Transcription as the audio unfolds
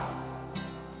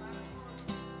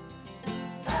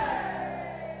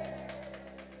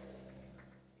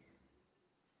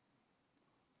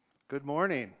Good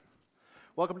morning.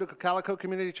 Welcome to Calico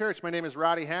Community Church. My name is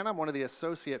Roddy Hanna. I'm one of the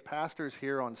associate pastors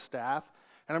here on staff,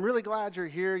 and I'm really glad you're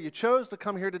here. You chose to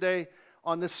come here today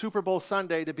on this Super Bowl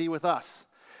Sunday to be with us.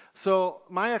 So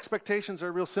my expectations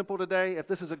are real simple today. If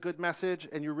this is a good message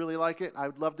and you really like it, I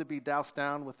would love to be doused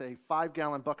down with a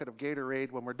 5-gallon bucket of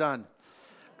Gatorade when we're done,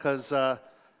 because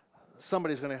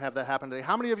somebody's going to have that happen today.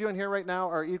 How many of you in here right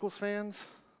now are Eagles fans?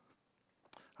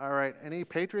 All right. Any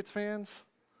Patriots fans?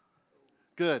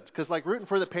 Good, because like rooting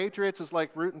for the Patriots is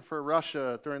like rooting for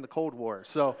Russia during the Cold War.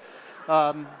 So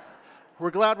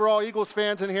we're glad we're all Eagles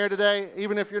fans in here today.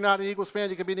 Even if you're not an Eagles fan,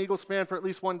 you can be an Eagles fan for at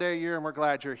least one day a year, and we're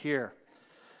glad you're here.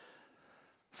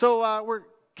 So we're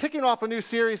kicking off a new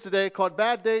series today called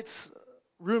Bad Dates,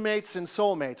 Roommates, and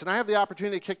Soulmates. And I have the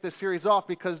opportunity to kick this series off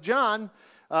because John,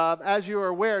 as you are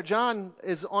aware, John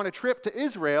is on a trip to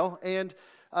Israel, and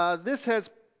this has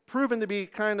proven to be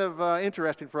kind of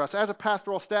interesting for us. As a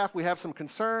pastoral staff, we have some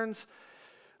concerns.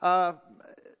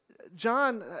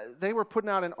 John, they were putting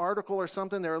out an article or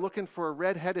something. They were looking for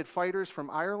red-headed fighters from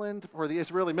Ireland for the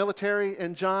Israeli military,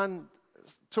 and John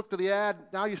took to the ad.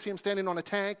 Now you see him standing on a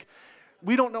tank.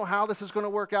 We don't know how this is going to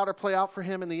work out or play out for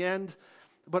him in the end,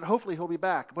 but hopefully he'll be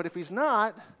back. But if he's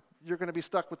not, you're going to be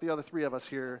stuck with the other three of us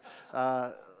here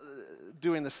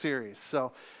doing the series.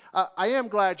 So I am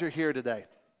glad you're here today.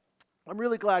 I'm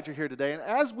really glad you're here today. And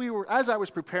as I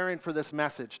was preparing for this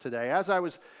message today, as I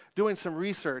was doing some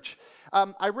research,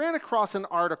 I ran across an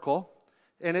article,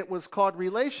 and it was called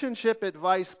Relationship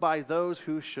Advice by Those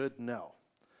Who Should Know.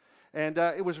 And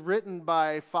it was written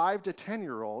by 5 to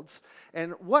 10-year-olds.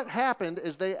 And what happened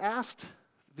is they asked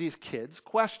these kids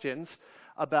questions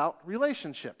about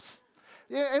relationships.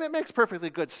 And it makes perfectly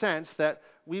good sense that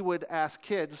we would ask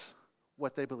kids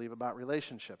what they believe about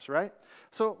relationships, right?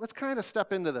 So let's kind of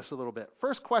step into this a little bit.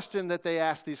 First question that they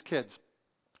asked these kids: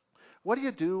 what do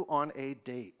you do on a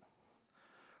date?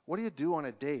 What do you do on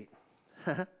a date?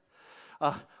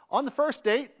 On the first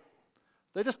date,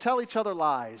 they just tell each other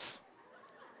lies.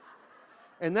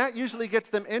 And that usually gets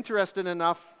them interested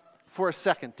enough for a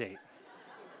second date.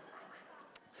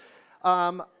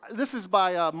 This is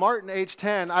by Martin, age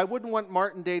 10. I wouldn't want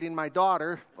Martin dating my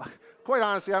daughter. Quite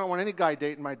honestly, I don't want any guy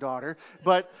dating my daughter,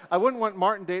 but I wouldn't want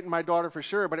Martin dating my daughter for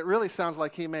sure, but it really sounds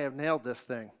like he may have nailed this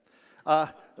thing.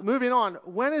 Moving on,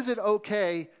 when is it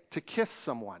okay to kiss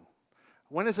someone?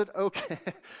 When is it okay?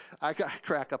 I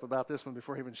crack up about this one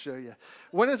before I even show you.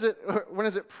 When is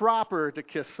it proper to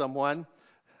kiss someone?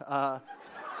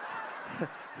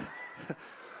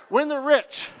 When they're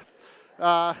rich.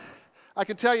 I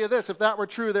can tell you this, if that were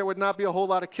true, there would not be a whole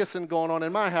lot of kissing going on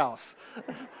in my house.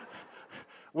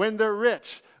 When they're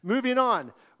rich. Moving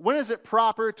on. When is it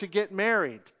proper to get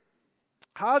married?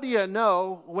 How do you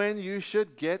know when you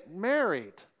should get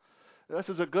married? This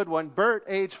is a good one. Bert,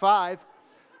 age 5.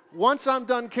 Once I'm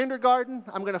done kindergarten,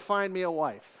 I'm going to find me a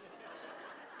wife.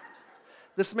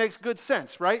 This makes good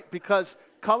sense, right? Because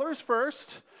colors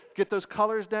first. Get those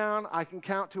colors down. I can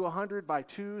count to 100 by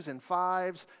 2s and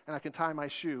 5s, and I can tie my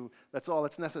shoe. That's all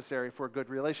that's necessary for a good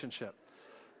relationship.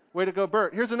 Way to go,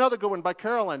 Bert. Here's another good one by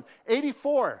Carolyn.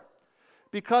 84.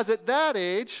 Because at that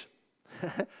age,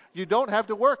 you don't have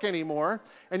to work anymore,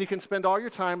 and you can spend all your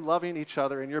time loving each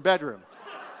other in your bedroom.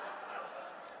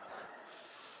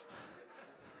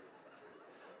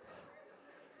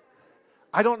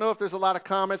 I don't know if there's a lot of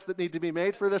comments that need to be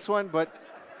made for this one, but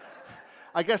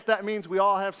I guess that means we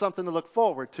all have something to look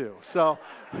forward to. So,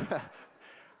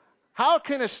 how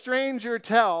can a stranger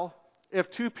tell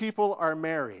if two people are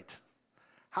married?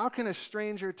 How can a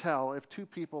stranger tell if two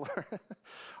people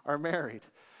are married?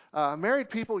 Married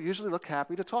people usually look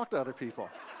happy to talk to other people.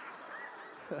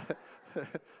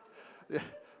 Yeah,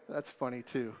 that's funny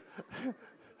too.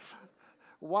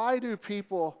 Why do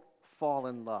people fall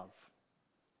in love?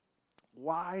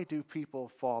 Why do people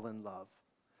fall in love?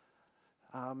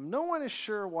 No one is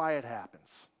sure why it happens.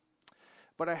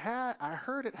 But I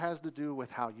heard it has to do with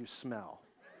how you smell.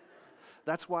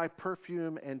 That's why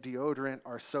perfume and deodorant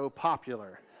are so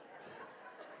popular.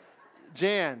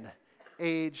 Jan,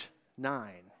 age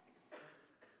 9.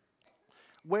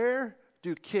 Where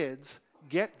do kids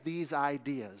get these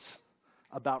ideas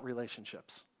about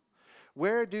relationships?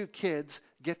 Where do kids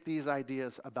get these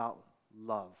ideas about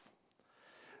love?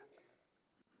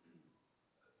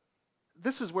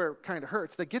 This is where it kind of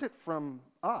hurts. They get it from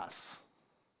us.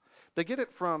 They get it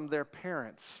from their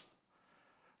parents.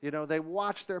 You know, they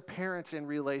watch their parents in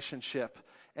relationship,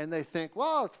 and they think,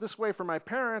 well, it's this way for my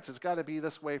parents, it's got to be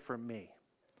this way for me.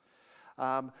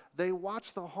 They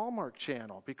watch the Hallmark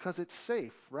Channel because it's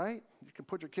safe, right? You can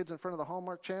put your kids in front of the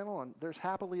Hallmark Channel, and there's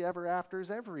happily ever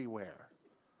afters everywhere.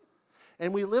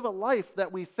 And we live a life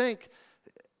that we think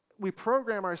we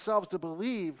program ourselves to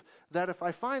believe that if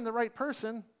I find the right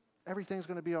person, everything's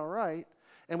going to be all right.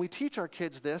 And we teach our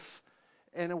kids this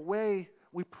in a way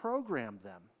we program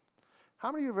them.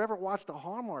 How many of you have ever watched a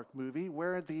Hallmark movie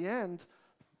where at the end,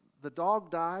 the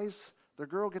dog dies, the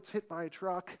girl gets hit by a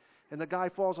truck, and the guy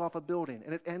falls off a building,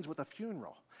 and it ends with a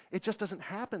funeral? It just doesn't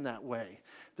happen that way.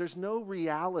 There's no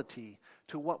reality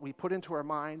to what we put into our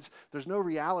minds. There's no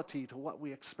reality to what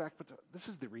we expect. But this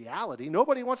is the reality.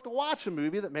 Nobody wants to watch a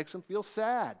movie that makes them feel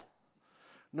sad.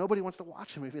 Nobody wants to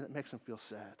watch a movie that makes them feel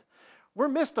sad. We're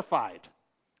mystified.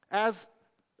 As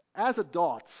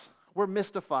adults, we're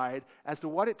mystified as to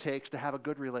what it takes to have a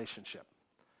good relationship.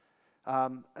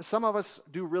 Some of us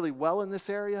do really well in this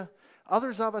area.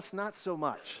 Others of us, not so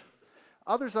much.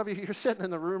 Others of you, you're sitting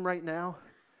in the room right now,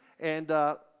 and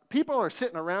people are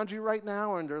sitting around you right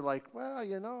now, and they're like, well,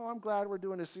 I'm glad we're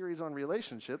doing a series on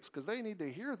relationships because they need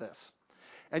to hear this.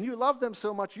 And you love them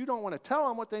so much, you don't want to tell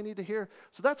them what they need to hear.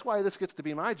 So that's why this gets to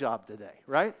be my job today,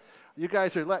 right? You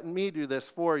guys are letting me do this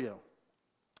for you.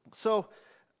 So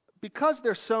because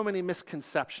there's so many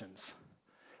misconceptions,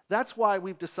 that's why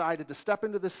we've decided to step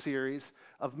into this series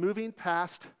of moving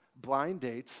past blind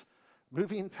dates,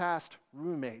 moving past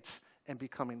roommates, and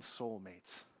becoming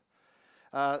soulmates.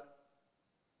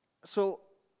 So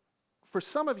for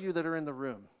some of you that are in the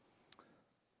room,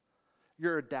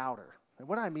 you're a doubter. And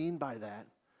what I mean by that,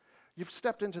 you've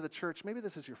stepped into the church. Maybe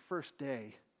this is your first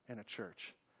day in a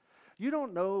church. You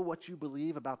don't know what you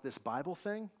believe about this Bible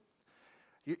thing.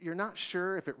 You're not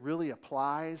sure if it really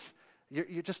applies.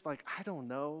 You're just like, I don't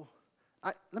know.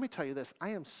 Let me tell you this. I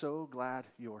am so glad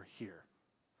you're here.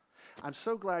 I'm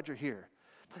so glad you're here.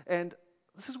 And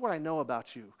this is what I know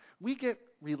about you. We get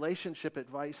relationship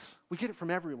advice. We get it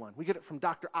from everyone. We get it from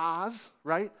Dr. Oz,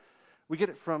 right? We get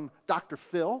it from Dr.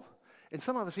 Phil. And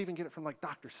some of us even get it from like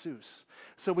Dr. Seuss.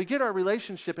 So we get our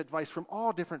relationship advice from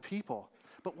all different people.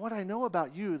 But what I know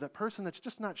about you, the person that's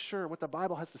just not sure what the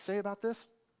Bible has to say about this,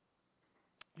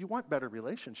 you want better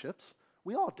relationships.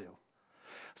 We all do.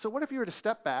 So what if you were to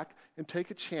step back and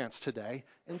take a chance today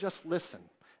and just listen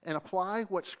and apply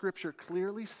what Scripture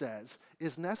clearly says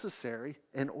is necessary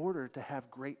in order to have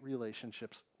great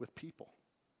relationships with people?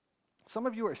 Some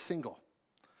of you are single.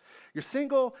 You're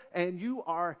single and you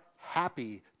are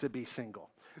happy to be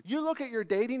single. You look at your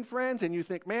dating friends and you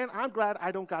think, man, I'm glad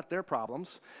I don't got their problems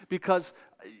because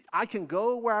I can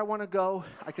go where I want to go.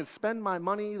 I can spend my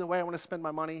money the way I want to spend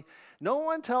my money. No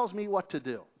one tells me what to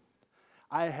do.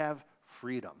 I have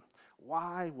freedom.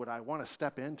 Why would I want to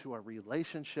step into a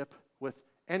relationship with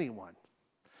anyone?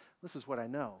 This is what I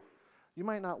know. You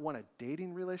might not want a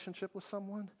dating relationship with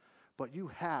someone, but you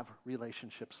have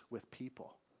relationships with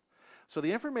people. So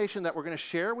the information that we're going to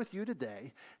share with you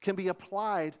today can be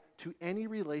applied to any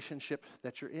relationship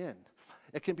that you're in.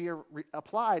 It can be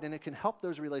applied and it can help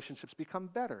those relationships become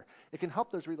better. It can help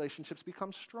those relationships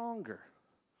become stronger.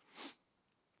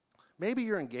 Maybe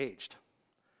you're engaged.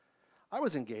 I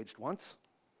was engaged once.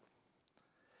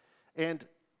 And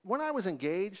when I was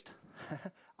engaged,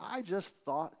 I just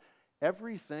thought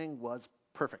everything was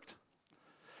perfect.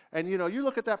 And you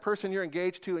look at that person you're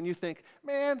engaged to and you think,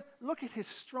 man, look at his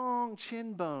strong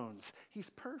chin bones. He's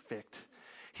perfect.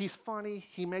 He's funny.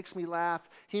 He makes me laugh.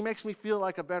 He makes me feel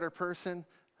like a better person.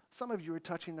 Some of you are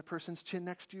touching the person's chin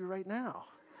next to you right now.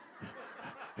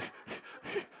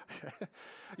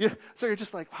 So you're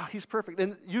just like, wow, he's perfect.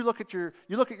 And you look at your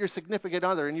significant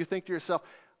other and you think to yourself,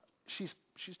 she's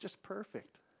just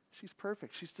perfect. She's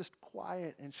perfect. She's just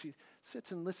quiet and she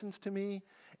sits and listens to me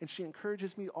and she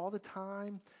encourages me all the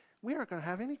time. We aren't going to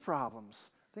have any problems.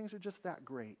 Things are just that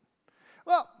great.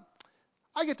 Well,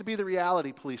 I get to be the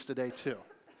reality police today too.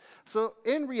 So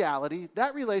in reality,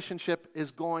 that relationship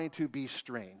is going to be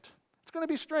strained. It's going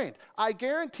to be strained. I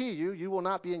guarantee you will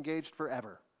not be engaged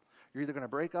forever. You're either going to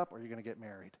break up or you're going to get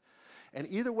married. And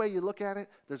either way you look at it,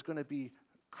 there's going to be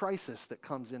crisis that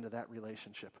comes into that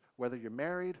relationship. Whether you're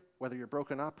married, whether you're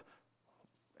broken up,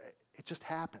 it just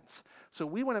happens. So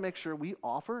we want to make sure we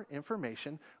offer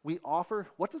information. We offer,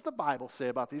 what does the Bible say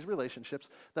about these relationships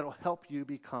that will help you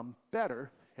become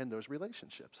better in those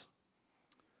relationships?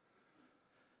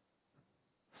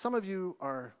 Some of you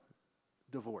are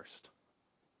divorced.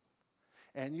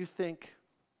 And you think,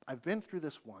 I've been through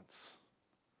this once.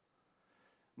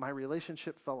 My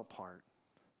relationship fell apart.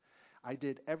 I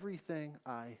did everything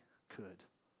I could.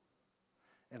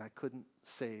 And I couldn't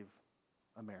save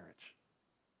a marriage.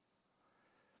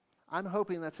 I'm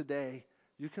hoping that today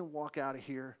you can walk out of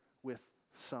here with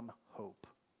some hope.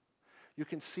 You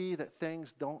can see that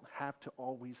things don't have to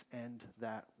always end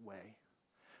that way.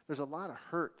 There's a lot of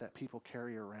hurt that people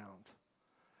carry around.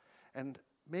 And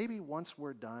maybe once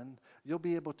we're done, you'll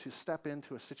be able to step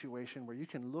into a situation where you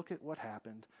can look at what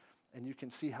happened and you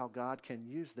can see how God can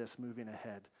use this moving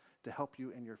ahead to help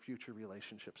you in your future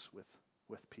relationships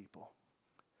with people.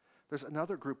 There's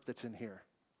another group that's in here.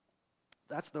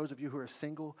 That's those of you who are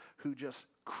single who just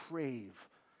crave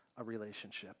a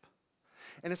relationship.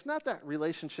 And it's not that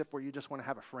relationship where you just want to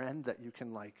have a friend that you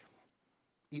can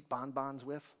eat bonbons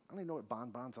with. I don't even know what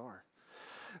bonbons are.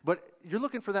 But you're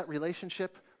looking for that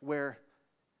relationship where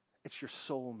it's your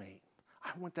soulmate.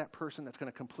 I want that person that's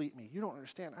going to complete me. You don't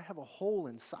understand. I have a hole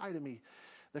inside of me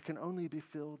that can only be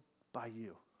filled by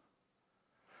you.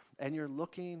 And you're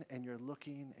looking and you're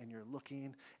looking and you're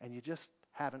looking and you just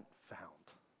haven't found.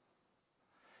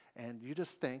 And you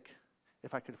just think,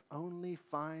 if I could only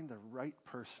find the right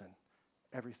person,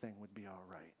 everything would be all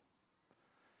right.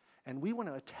 And we want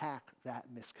to attack that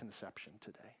misconception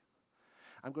today.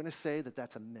 I'm going to say that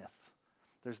that's a myth.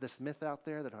 There's this myth out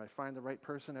there that if I find the right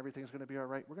person, everything's going to be all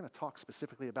right. We're going to talk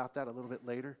specifically about that a little bit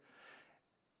later.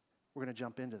 We're going to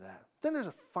jump into that. Then there's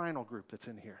a final group that's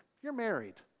in here. You're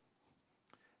married.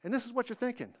 And this is what you're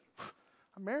thinking.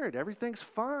 I'm married. Everything's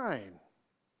fine.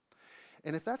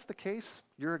 And if that's the case,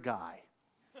 you're a guy.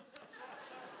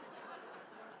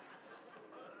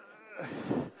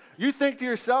 You think to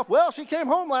yourself, well, she came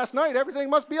home last night. Everything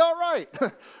must be all right.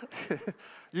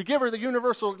 You give her the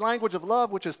universal language of love,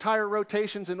 which is tire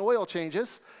rotations and oil changes,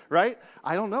 right?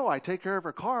 I don't know. I take care of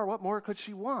her car. What more could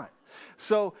she want?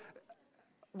 So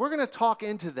we're going to talk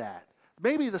into that.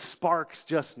 Maybe the spark's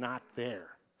just not there.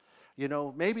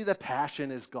 Maybe the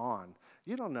passion is gone.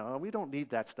 You don't know. We don't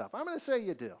need that stuff. I'm going to say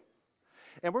you do.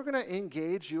 And we're going to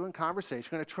engage you in conversation.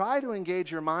 We're going to try to engage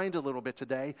your mind a little bit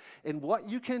today in what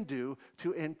you can do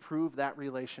to improve that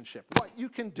relationship, what you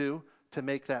can do to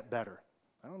make that better.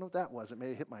 I don't know what that was. It may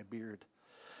have hit my beard.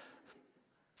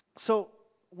 So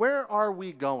where are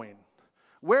we going?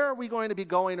 Where are we going to be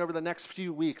going over the next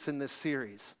few weeks in this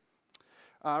series?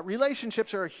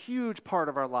 Relationships are a huge part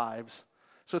of our lives.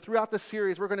 So throughout this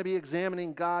series, we're going to be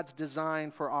examining God's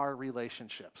design for our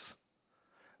relationships,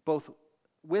 both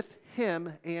with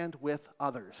Him and with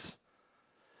others.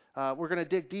 We're going to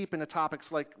dig deep into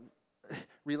topics like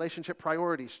relationship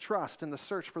priorities, trust, and the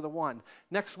search for the one.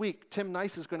 Next week, Tim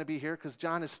Nice is going to be here because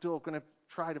John is still going to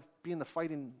try to be in the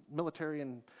fighting military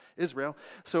in Israel.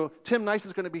 So Tim Nice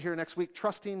is going to be here next week,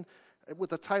 trusting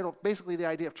with the title, basically the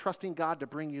idea of trusting God to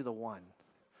bring you the one.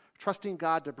 Trusting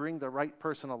God to bring the right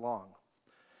person along.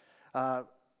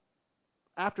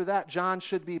 After that, John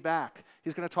should be back.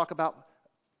 He's going to talk about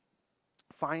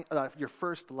your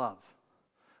first love.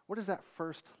 What is that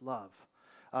first love?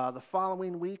 The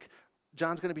following week,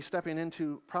 John's going to be stepping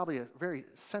into probably a very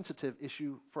sensitive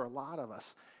issue for a lot of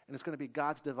us, and it's going to be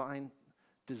God's divine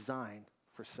design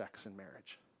for sex and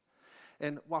marriage.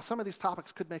 And while some of these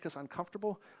topics could make us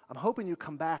uncomfortable, I'm hoping you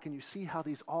come back and you see how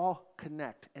these all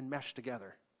connect and mesh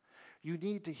together. You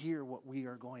need to hear what we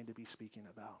are going to be speaking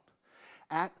about.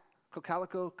 At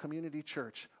Cocalico Community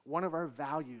Church, one of our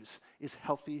values is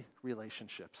healthy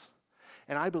relationships.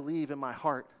 And I believe in my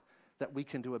heart that we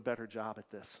can do a better job at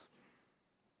this.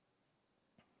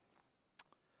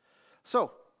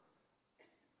 So,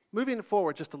 moving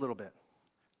forward just a little bit.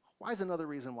 Why is another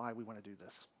reason why we want to do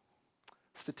this?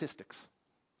 Statistics.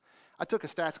 I took a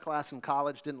stats class in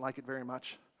college, didn't like it very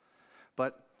much,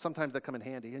 but sometimes they come in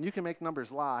handy. And you can make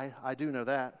numbers lie, I do know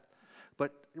that.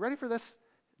 But you ready for this?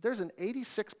 There's an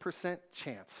 86%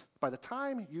 chance by the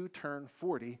time you turn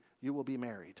 40, you will be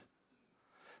married.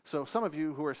 So some of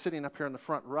you who are sitting up here in the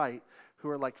front right, who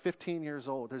are like 15 years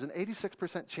old, there's an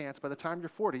 86% chance by the time you're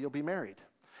 40, you'll be married.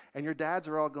 And your dads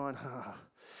are all going, huh.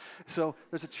 So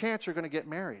there's a chance you're going to get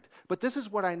married. But this is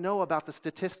what I know about the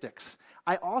statistics.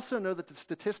 I also know that the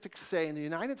statistics say in the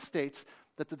United States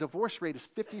that the divorce rate is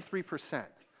 53%.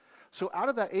 So out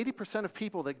of that 80% of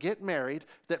people that get married,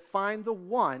 that find the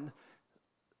one,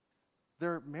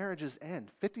 their marriages end.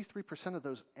 53% of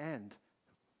those end.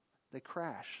 They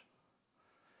crash.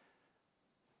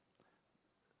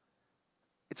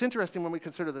 It's interesting when we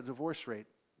consider the divorce rate.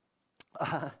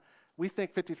 We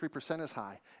think 53% is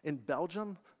high. In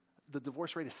Belgium, the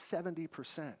divorce rate is 70%.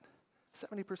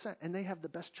 70%. And they have the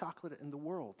best chocolate in the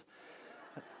world.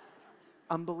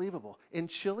 Unbelievable. In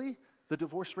Chile, the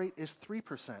divorce rate is 3%,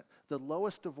 the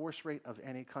lowest divorce rate of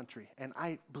any country. And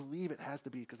I believe it has to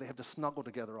be because they have to snuggle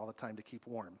together all the time to keep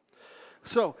warm.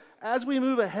 So as we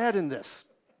move ahead in this,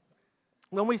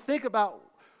 when we think about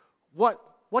what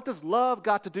does love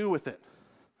got to do with it?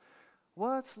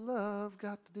 What's love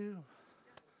got to do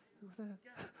with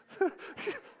it?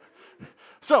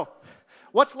 So,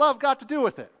 what's love got to do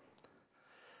with it?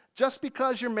 Just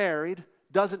because you're married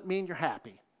doesn't mean you're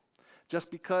happy. Just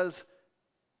because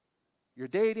You're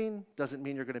dating doesn't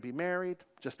mean you're going to be married.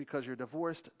 Just because you're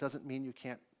divorced doesn't mean you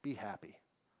can't be happy.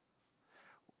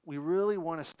 We really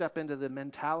want to step into the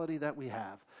mentality that we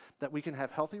have, that we can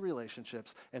have healthy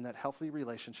relationships, and that healthy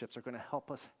relationships are going to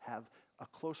help us have a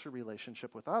closer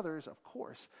relationship with others, of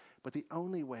course, but the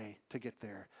only way to get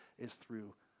there is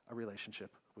through a relationship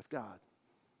with God.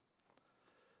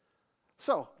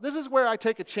 So, this is where I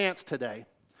take a chance today.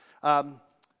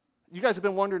 You guys have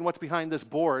been wondering what's behind this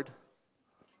board.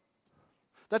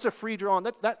 That's a free drawing.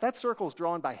 That circle is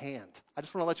drawn by hand. I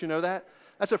just want to let you know that.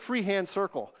 That's a freehand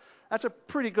circle. That's a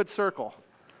pretty good circle.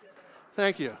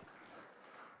 Thank you.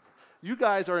 You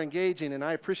guys are engaging, and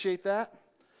I appreciate that.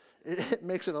 It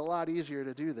makes it a lot easier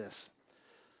to do this.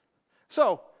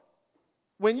 So,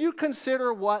 when you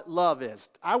consider what love is,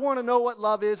 I want to know what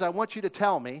love is. I want you to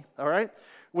tell me, all right?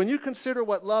 When you consider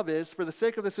what love is, for the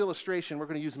sake of this illustration, we're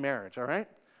going to use marriage, all right?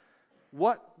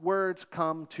 What words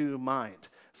come to mind?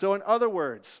 So in other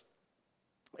words,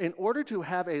 in order to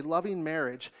have a loving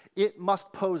marriage, it must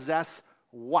possess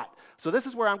what? So this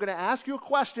is where I'm going to ask you a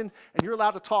question, and you're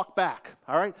allowed to talk back,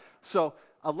 all right? So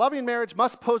a loving marriage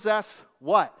must possess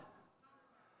what?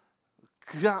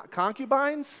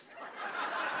 Concubines?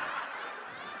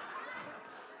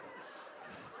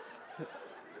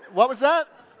 What was that?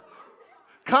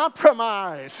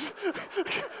 Compromise.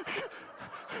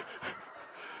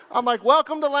 I'm like,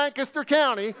 welcome to Lancaster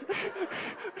County.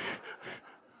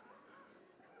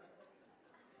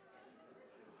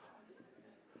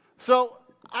 So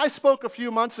I spoke a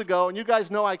few months ago, and you guys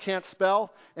know I can't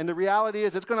spell, and the reality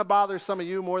is it's going to bother some of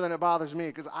you more than it bothers me,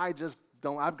 because I just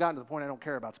don't. I've gotten to the point I don't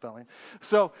care about spelling.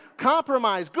 So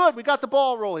compromise, good. We got the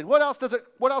ball rolling. What else does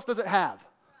it have?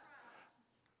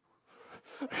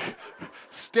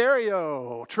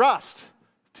 Stereo, trust,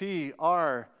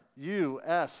 Trust.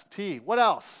 What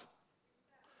else?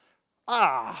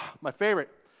 My favorite.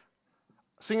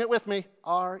 Sing it with me.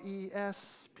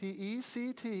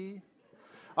 Respect.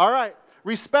 All right.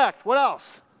 Respect. What else?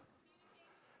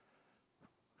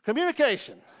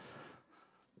 Communication.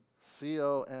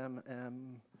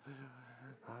 Commi.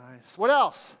 What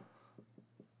else?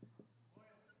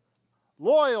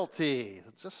 Loyalty.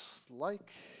 Just like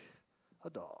a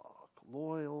dog.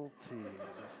 Loyalty.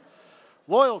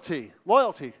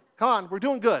 Come on, we're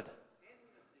doing good.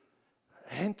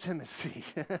 Intimacy.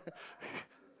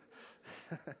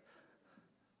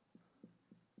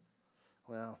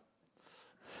 Well.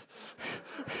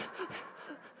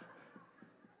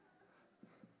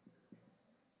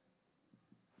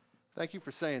 Thank you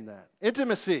for saying that.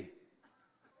 Intimacy.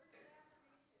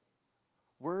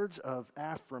 Words of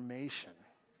affirmation.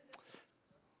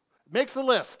 Makes the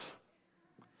list.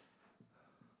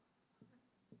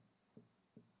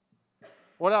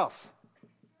 What else?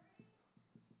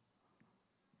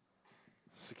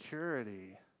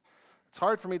 Security. It's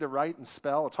hard for me to write and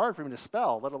spell. It's hard for me to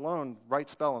spell, let alone write,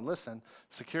 spell, and listen.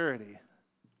 Security.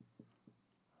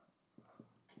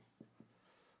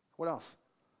 What else?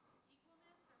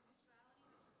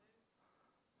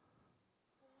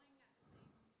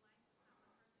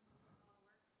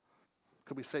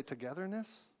 Could we say togetherness?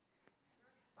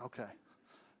 Okay.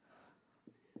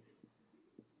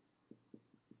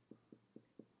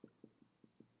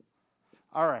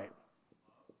 All right.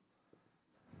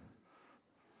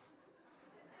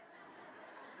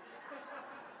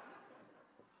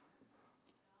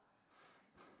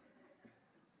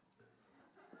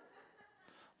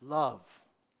 Love.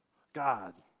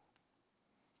 God.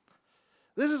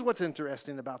 This is what's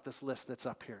interesting about this list that's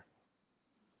up here.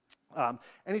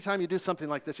 Anytime you do something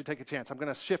like this, you take a chance. I'm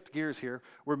going to shift gears here.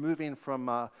 We're moving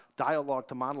from dialogue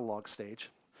to monologue stage.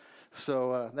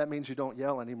 So that means you don't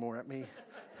yell anymore at me.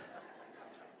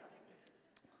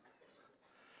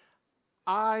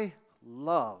 I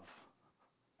love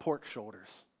pork shoulders.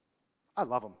 I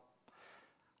love them.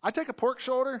 I take a pork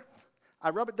shoulder,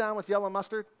 I rub it down with yellow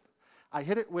mustard, I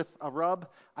hit it with a rub,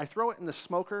 I throw it in the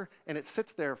smoker, and it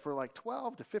sits there for like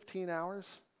 12 to 15 hours.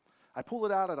 I pull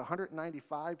it out at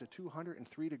 195 to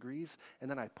 203 degrees, and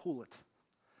then I pull it.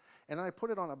 And then I put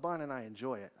it on a bun, and I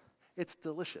enjoy it. It's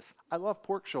delicious. I love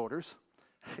pork shoulders.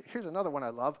 Here's another one I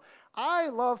love. I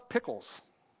love pickles.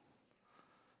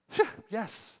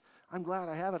 Yes, I'm glad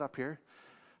I have it up here.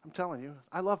 I'm telling you,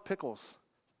 I love pickles.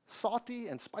 Salty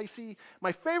and spicy.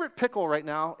 My favorite pickle right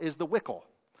now is the Wickle.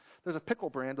 There's a pickle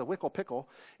brand, the Wickle pickle.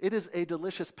 It is a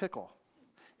delicious pickle.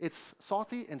 It's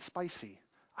salty and spicy.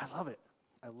 I love it.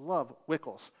 I love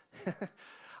Wickles.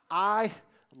 I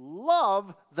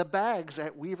love the bags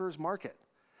at Weaver's Market.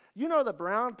 You know the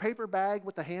brown paper bag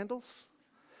with the handles?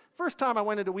 First time I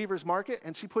went into Weaver's Market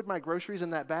and she put my groceries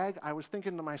in that bag, I was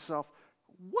thinking to myself,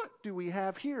 what do we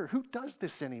have here? Who does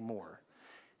this anymore?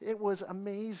 It was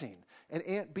amazing. And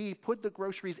Aunt B put the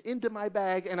groceries into my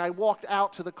bag, and I walked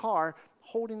out to the car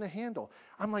holding the handle.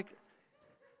 I'm like,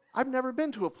 I've never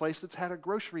been to a place that's had a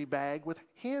grocery bag with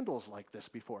handles like this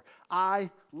before. I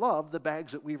love the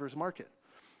bags at Weaver's Market.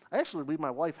 I actually believe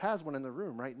my wife has one in the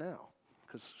room right now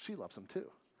because she loves them too.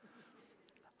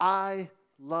 I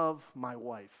love my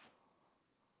wife.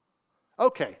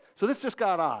 Okay, so this just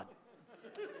got odd.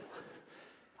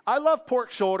 I love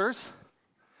pork shoulders.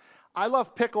 I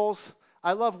love pickles.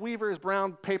 I love Weaver's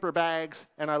brown paper bags,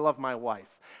 and I love my wife.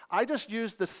 I just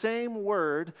used the same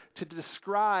word to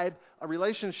describe a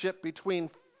relationship between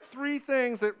three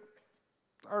things that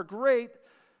are great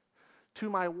to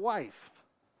my wife.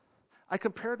 I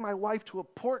compared my wife to a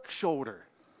pork shoulder.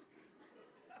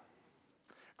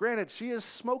 Granted, she is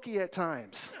smoky at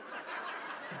times.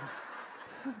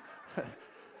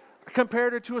 I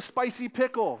compared her to a spicy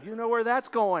pickle. You know where that's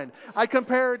going. I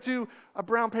compare her to a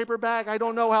brown paper bag. I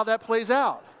don't know how that plays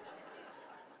out.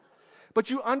 But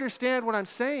you understand what I'm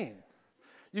saying.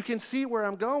 You can see where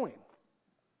I'm going.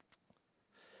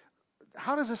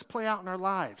 How does this play out in our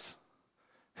lives?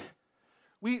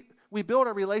 We build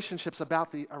our relationships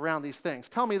around these things.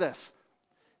 Tell me this.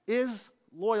 Is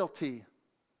loyalty,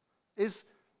 is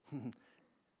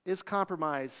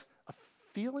compromise a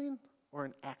feeling or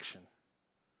an action?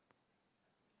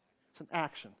 It's an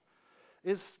action.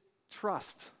 Is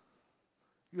trust,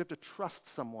 you have to trust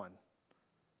someone.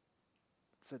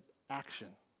 It's an action.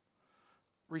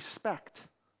 Respect,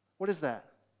 what is that?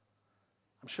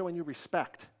 I'm showing you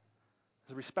respect.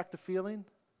 Is respect a feeling?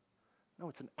 No,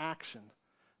 it's an action.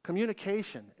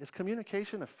 Communication, is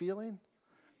communication a feeling?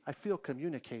 I feel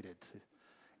communicated.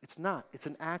 It's not, it's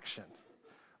an action.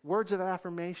 Words of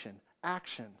affirmation,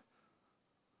 action.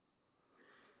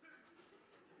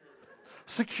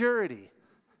 Security,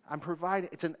 I'm providing,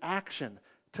 it's an action.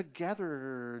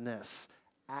 Togetherness,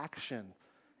 action.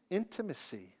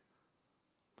 Intimacy,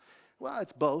 well,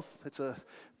 it's both.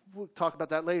 We'll talk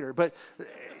about that later. But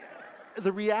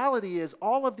the reality is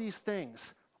all of these things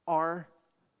are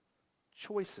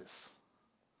choices.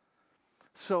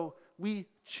 So we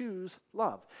choose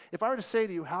love. If I were to say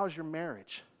to you, how's your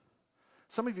marriage?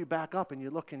 Some of you back up and you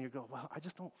look and you go, well, I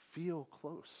just don't feel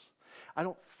close. I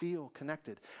don't feel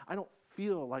connected. I don't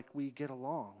feel like we get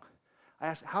along. I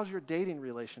ask, how's your dating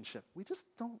relationship? We just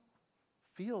don't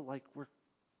feel like we're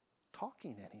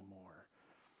talking anymore.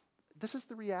 This is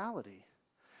the reality.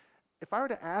 If I were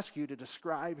to ask you to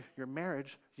describe your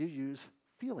marriage, you use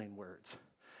feeling words.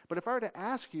 But if I were to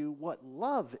ask you what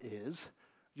love is,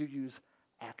 you use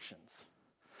actions.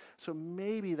 So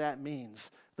maybe that means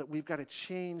that we've got to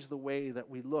change the way that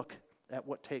we look at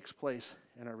what takes place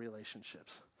in our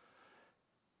relationships.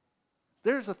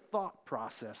 There's a thought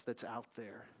process that's out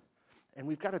there, and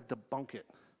we've got to debunk it.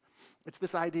 It's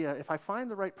this idea, if I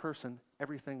find the right person,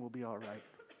 everything will be all right.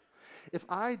 If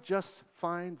I just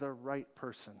find the right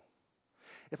person,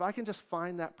 if I can just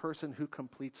find that person who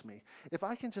completes me, if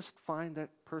I can just find that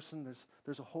person,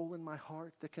 there's a hole in my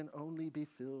heart that can only be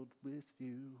filled with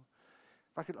you.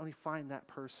 If I could only find that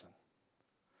person,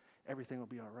 everything will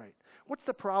be all right. What's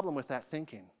the problem with that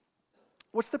thinking?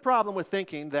 What's the problem with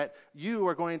thinking that you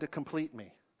are going to complete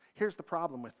me? Here's the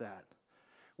problem with that.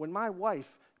 When my wife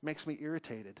makes me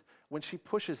irritated, when she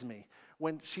pushes me,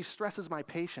 when she stresses my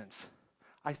patience,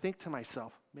 I think to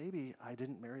myself, maybe I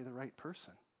didn't marry the right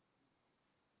person.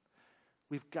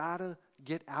 We've got to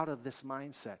get out of this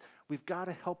mindset. We've got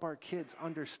to help our kids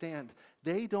understand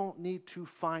they don't need to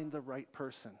find the right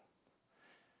person.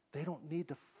 They don't need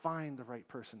to find the right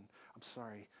person. I'm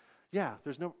sorry. Yeah,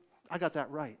 I got that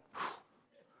right.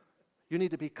 You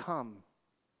need to become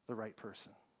the right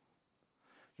person.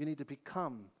 You need to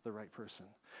become the right person.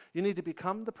 You need to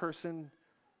become the person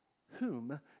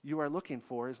whom you are looking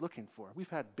for is looking for. We've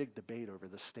had big debate over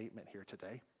this statement here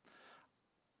today.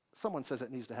 Someone says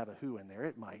it needs to have a who in there.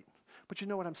 It might. But you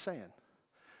know what I'm saying.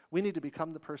 We need to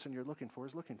become the person you're looking for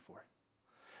is looking for.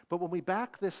 But when we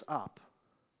back this up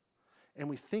and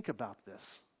we think about this,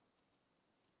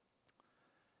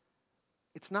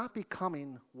 it's not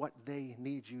becoming what they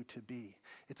need you to be.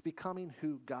 It's becoming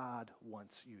who God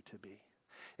wants you to be.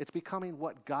 It's becoming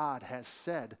what God has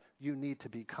said you need to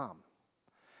become.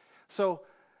 So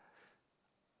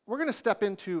we're going to step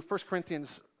into 1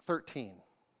 Corinthians 13.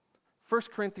 1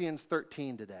 Corinthians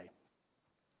 13 today.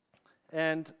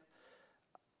 And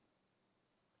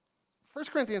 1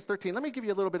 Corinthians 13, let me give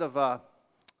you a little bit of a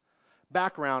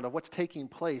background of what's taking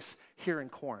place here in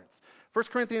Corinth. 1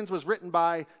 Corinthians was written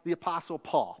by the Apostle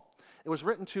Paul. It was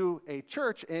written to a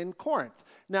church in Corinth.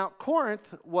 Now, Corinth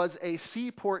was a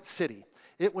seaport city.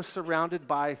 It was surrounded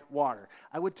by water.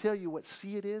 I would tell you what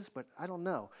sea it is, but I don't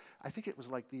know. I think it was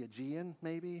like the Aegean,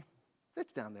 maybe.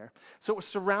 It's down there. So it was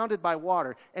surrounded by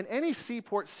water. And any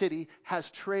seaport city has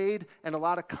trade and a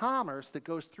lot of commerce that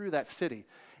goes through that city.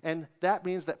 And that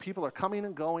means that people are coming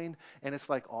and going, and it's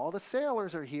like all the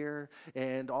sailors are here,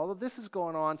 and all of this is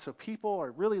going on, so people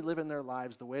are really living their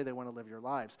lives the way they want to live your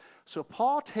lives. So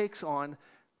Paul takes on,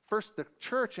 first, the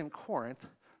church in Corinth.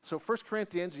 So 1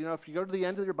 Corinthians, if you go to the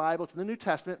end of your Bible, it's in the New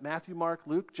Testament, Matthew, Mark,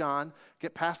 Luke, John,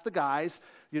 get past the guys,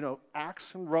 Acts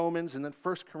and Romans, and then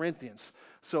 1 Corinthians.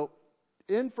 So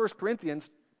in 1 Corinthians,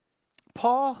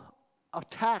 Paul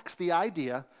attacks the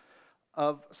idea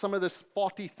of some of this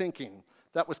faulty thinking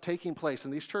that was taking place in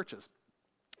these churches.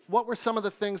 What were some of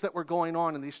the things that were going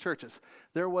on in these churches?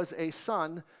 There was a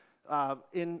son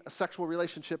in a sexual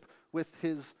relationship with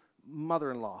his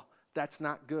mother-in-law. That's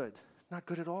not good. Not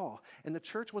good at all. And the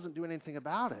church wasn't doing anything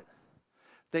about it.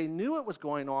 They knew it was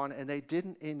going on, and they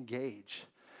didn't engage.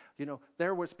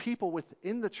 There was people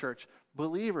within the church,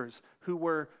 believers, who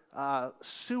were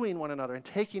suing one another and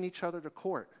taking each other to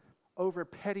court over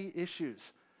petty issues.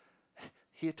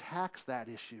 He attacks that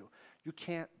issue. You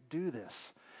can't do this.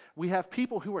 We have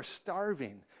people who are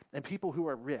starving and people who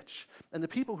are rich. And the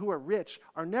people who are rich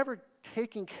are never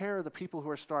taking care of the people who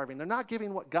are starving. They're not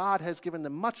giving what God has given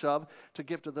them much of to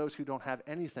give to those who don't have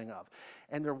anything of.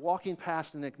 And they're walking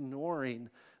past and ignoring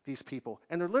these people.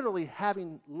 And they're literally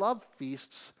having love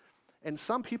feasts. And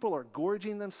some people are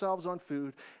gorging themselves on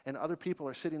food, and other people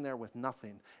are sitting there with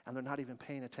nothing. And they're not even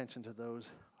paying attention to those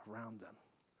around them.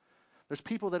 There's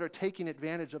people that are taking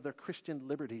advantage of their Christian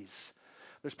liberties.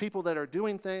 There's people that are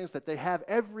doing things that they have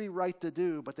every right to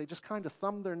do, but they just kind of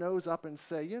thumb their nose up and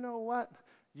say, you know what?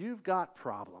 You've got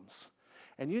problems.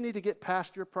 And you need to get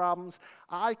past your problems.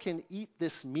 I can eat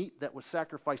this meat that was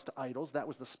sacrificed to idols. That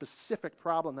was the specific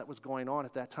problem that was going on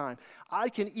at that time. I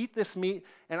can eat this meat,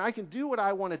 and I can do what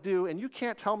I want to do, and you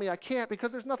can't tell me I can't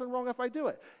because there's nothing wrong if I do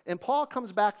it. And Paul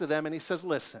comes back to them, and he says,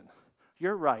 listen,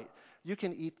 you're right. You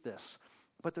can eat this.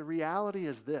 But the reality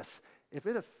is this. If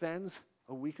it offends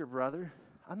a weaker brother,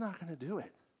 I'm not going to do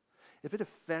it. If it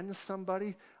offends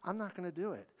somebody, I'm not going to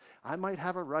do it. I might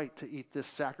have a right to eat this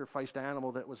sacrificed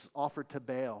animal that was offered to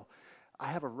Baal.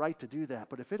 I have a right to do that.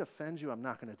 But if it offends you, I'm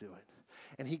not going to do it.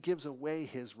 And he gives away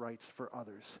his rights for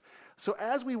others. So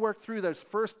as we work through those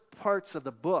first parts of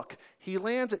the book, he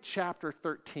lands at chapter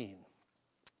 13.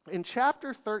 In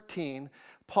chapter 13,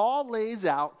 Paul lays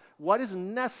out what is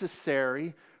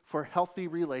necessary for healthy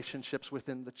relationships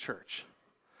within the church.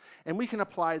 And we can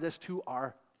apply this to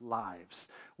our lives.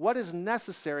 What is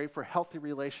necessary for healthy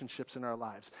relationships in our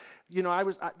lives?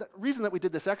 The reason that we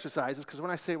did this exercise is because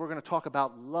when I say we're going to talk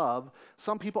about love,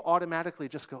 some people automatically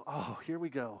just go, oh, here we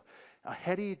go. A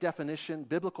heady definition,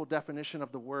 biblical definition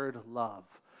of the word love.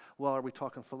 Well, are we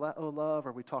talking phileo love?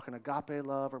 Are we talking agape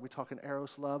love? Are we talking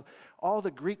eros love? All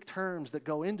the Greek terms that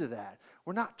go into that.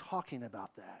 We're not talking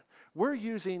about that. We're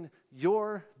using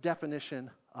your definition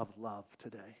of love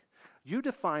today. You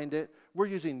defined it. We're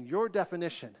using your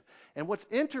definition. And what's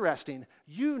interesting,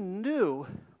 you knew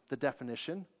the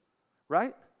definition,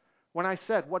 right? When I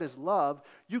said, what is love,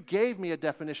 you gave me a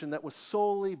definition that was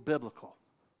solely biblical.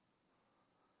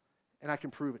 And I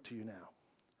can prove it to you now.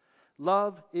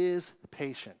 Love is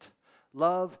patient.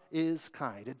 Love is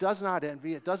kind. It does not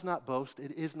envy. It does not boast.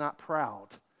 It is not proud.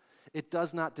 It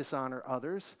does not dishonor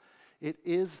others. It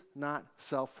is not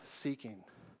self-seeking.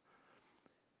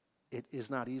 It is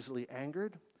not easily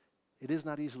angered. It is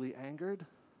not easily angered.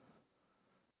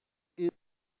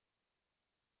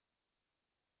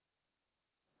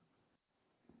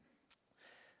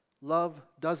 Love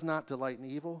does not delight in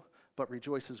evil, but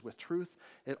rejoices with truth.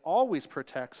 It always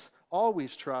protects,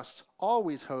 always trusts,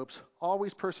 always hopes,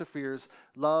 always perseveres.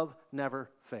 Love never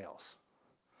fails.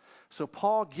 So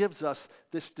Paul gives us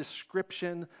this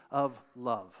description of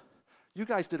love. You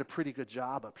guys did a pretty good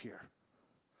job up here.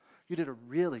 You did a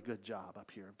really good job up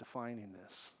here of defining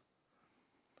this.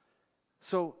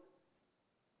 So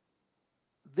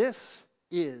this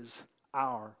is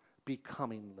our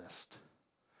becoming list.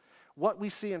 What we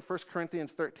see in 1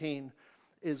 Corinthians 13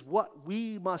 is what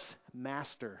we must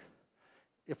master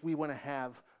if we want to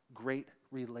have great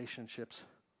relationships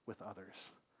with others.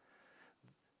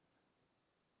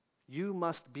 You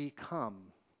must become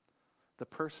the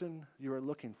person you are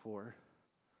looking for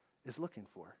is looking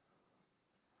for.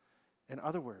 In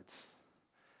other words,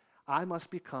 I must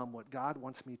become what God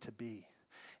wants me to be.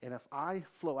 And if I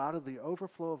flow out of the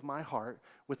overflow of my heart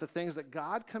with the things that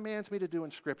God commands me to do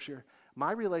in Scripture,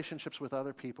 my relationships with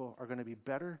other people are going to be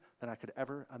better than I could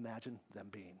ever imagine them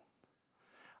being.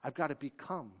 I've got to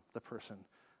become the person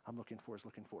I'm looking for is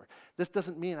looking for. This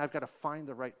doesn't mean I've got to find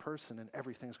the right person and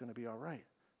everything's going to be all right.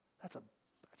 That's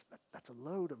a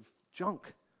load of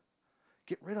junk.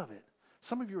 Get rid of it.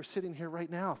 Some of you are sitting here right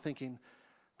now thinking,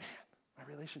 man, my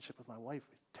relationship with my wife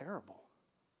is terrible.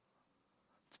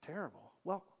 It's terrible.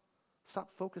 Well, stop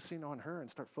focusing on her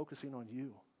and start focusing on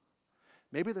you.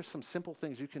 Maybe there's some simple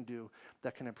things you can do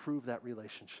that can improve that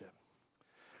relationship.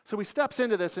 So we steps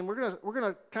into this, and we're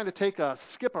gonna kind of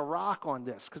skip a rock on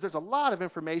this because there's a lot of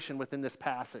information within this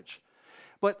passage.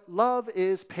 But love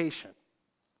is patient.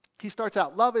 He starts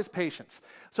out, love is patience.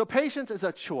 So patience is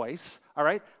a choice, all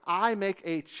right? I make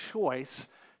a choice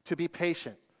to be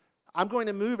patient. I'm going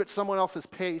to move at someone else's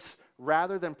pace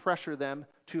rather than pressure them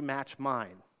to match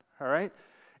mine, all right?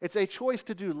 It's a choice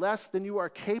to do less than you are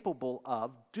capable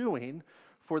of doing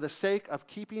for the sake of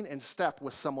keeping in step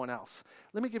with someone else.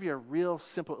 Let me give you a real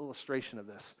simple illustration of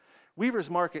this. Weaver's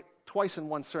Market, twice in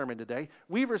one sermon today.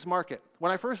 Weaver's Market.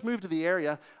 When I first moved to the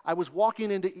area, I was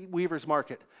walking into Weaver's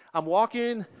Market. I'm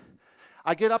walking,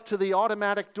 I get up to the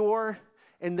automatic door,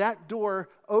 and that door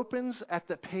opens at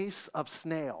the pace of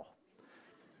snail.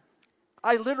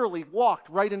 I literally walked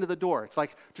right into the door. It's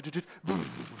like,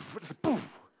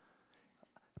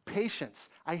 patience.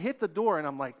 I hit the door, and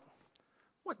I'm like,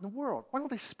 what in the world? Why don't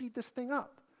they speed this thing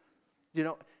up? You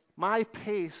know, my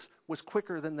pace was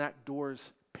quicker than that door's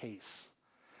pace.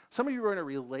 Some of you are in a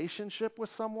relationship with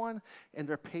someone, and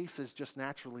their pace is just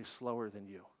naturally slower than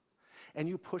you. And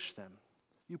you push them.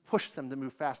 You push them to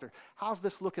move faster. How's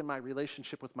this look in my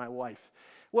relationship with my wife?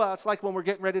 Well, it's like when we're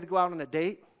getting ready to go out on a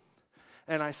date,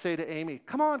 and I say to Amy,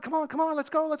 come on, let's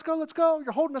go.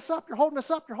 You're holding us up,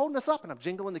 and I'm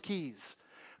jingling the keys.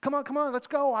 Come on, let's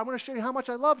go. I want to show you how much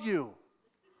I love you.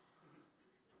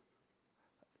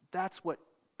 That's what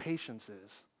patience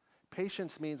is.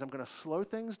 Patience means I'm going to slow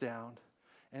things down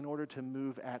in order to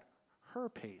move at her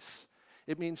pace.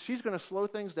 It means she's going to slow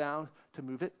things down to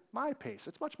move at my pace.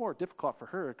 It's much more difficult for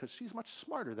her because she's much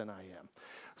smarter than I am.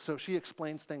 So she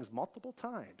explains things multiple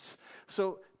times.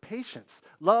 So patience.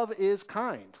 Love is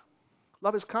kind.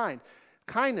 Love is kind.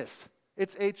 Kindness.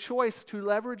 It's a choice to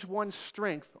leverage one's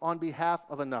strength on behalf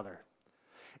of another.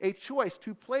 A choice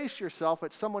to place yourself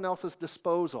at someone else's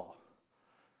disposal.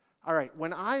 All right,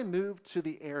 when I moved to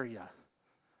the area,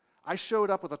 I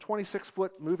showed up with a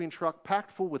 26-foot moving truck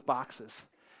packed full with boxes.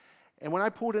 And when I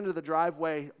pulled into the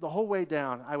driveway, the whole way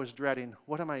down, I was dreading,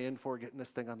 what am I in for getting this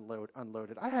thing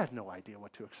unloaded? I had no idea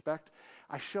what to expect.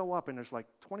 I show up, and there's like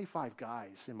 25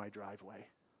 guys in my driveway.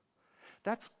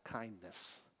 That's kindness.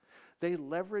 They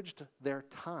leveraged their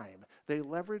time. They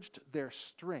leveraged their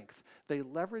strength. They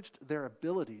leveraged their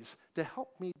abilities to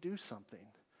help me do something.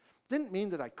 Didn't mean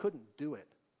that I couldn't do it.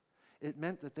 It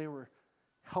meant that they were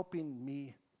helping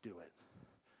me do it.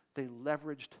 They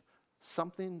leveraged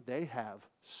something they have,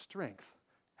 strength,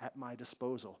 at my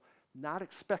disposal, not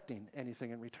expecting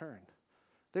anything in return.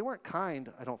 They weren't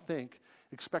kind, I don't think,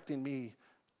 expecting me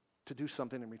to do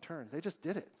something in return. They just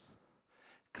did it.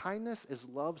 Kindness is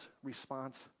love's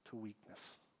response to weakness.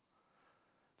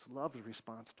 It's love's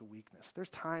response to weakness. There's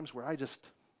times where I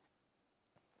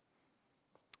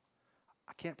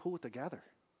can't pull it together.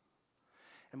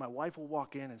 And my wife will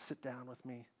walk in and sit down with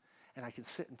me, and I can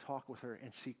sit and talk with her,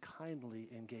 and she kindly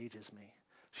engages me.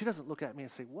 She doesn't look at me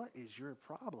and say, what is your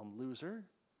problem, loser?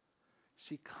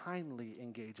 She kindly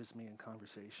engages me in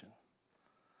conversation.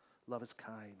 Love is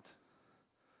kind.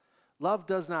 Love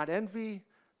does not envy,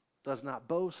 does not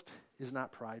boast, is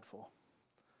not prideful.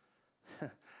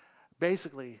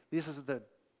 Basically, this is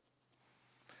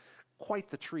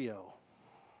quite the trio.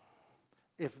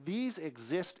 If these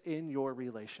exist in your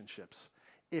relationships,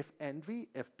 if envy,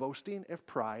 if boasting, if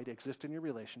pride exist in your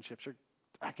relationships,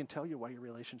 I can tell you why your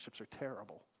relationships are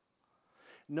terrible.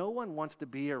 No one wants to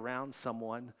be around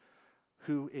someone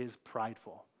who is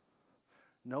prideful.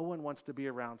 No one wants to be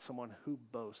around someone who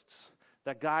boasts.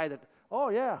 That guy that, oh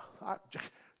yeah,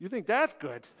 you think that's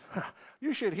good?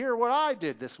 You should hear what I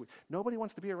did this week. Nobody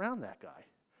wants to be around that guy.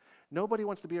 Nobody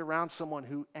wants to be around someone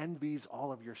who envies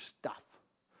all of your stuff,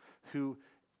 who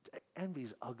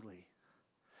envy's ugly.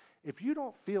 If you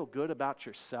don't feel good about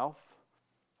yourself,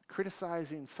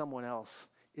 criticizing someone else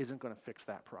isn't going to fix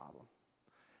that problem.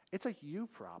 It's a you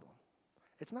problem.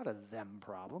 It's not a them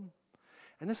problem.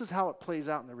 And this is how it plays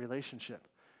out in the relationship.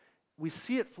 We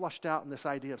see it flushed out in this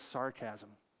idea of sarcasm.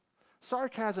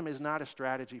 Sarcasm is not a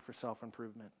strategy for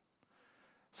self-improvement.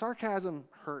 Sarcasm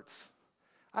hurts.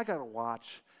 I got to watch.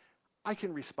 I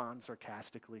can respond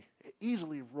sarcastically. It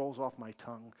easily rolls off my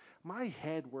tongue. My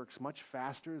head works much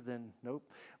faster than,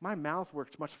 my mouth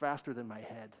works much faster than my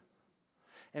head.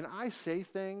 And I say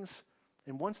things,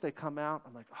 and once they come out,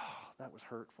 I'm like, oh, that was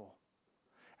hurtful.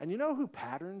 And you know who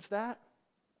patterns that?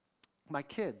 My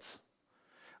kids.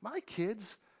 My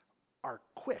kids are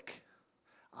quick.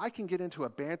 I can get into a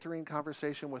bantering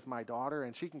conversation with my daughter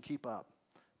and she can keep up.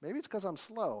 Maybe it's because I'm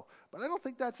slow, but I don't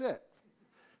think that's it.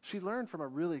 She learned from a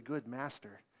really good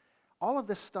master. All of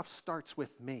this stuff starts with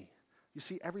me. You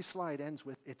see, every slide ends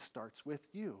with, it starts with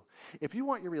you. If you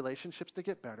want your relationships to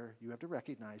get better, you have to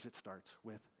recognize it starts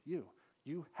with you.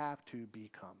 You have to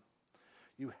become.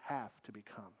 You have to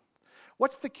become.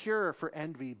 What's the cure for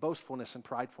envy, boastfulness, and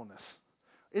pridefulness?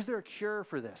 Is there a cure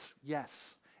for this? Yes.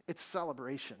 It's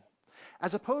celebration.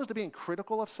 As opposed to being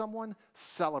critical of someone,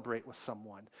 celebrate with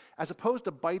someone. As opposed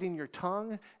to biting your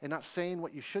tongue and not saying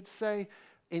what you should say,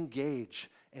 engage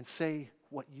and say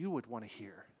what you would want to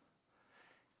hear.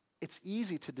 It's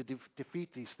easy to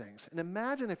defeat these things. And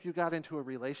imagine if you got into a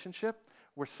relationship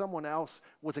where someone else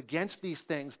was against these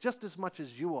things just as much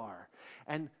as you are,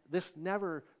 and this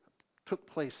never took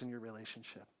place in your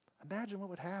relationship. Imagine what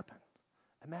would happen.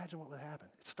 Imagine what would happen.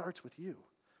 It starts with you.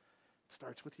 It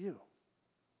starts with you.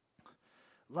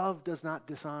 Love does not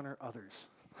dishonor others.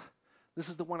 This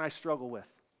is the one I struggle with.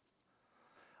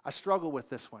 I struggle with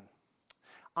this one.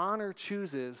 Honor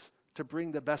chooses to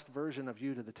bring the best version of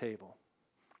you to the table.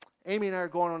 Amy and I are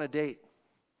going on a date.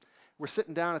 We're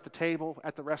sitting down at the table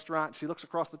at the restaurant. She looks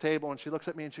across the table and she looks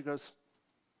at me and she goes,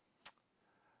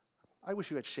 I wish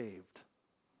you had shaved.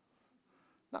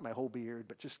 Not my whole beard,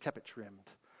 but just kept it trimmed.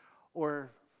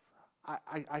 Or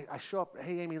I show up,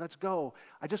 hey, Amy, let's go.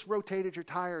 I just rotated your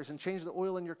tires and changed the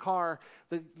oil in your car.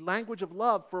 The language of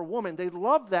love for a woman, they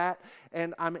love that.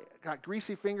 And I'm got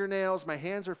greasy fingernails. My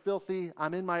hands are filthy.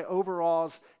 I'm in my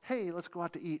overalls. Hey, let's go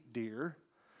out to eat, dear.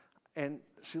 And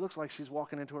she looks like she's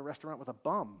walking into a restaurant with a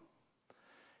bum.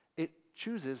 It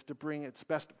chooses to bring its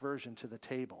best version to the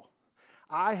table.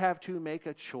 I have to make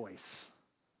a choice.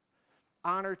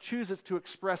 Honor chooses to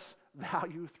express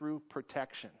value through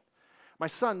protection. My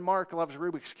son, Mark, loves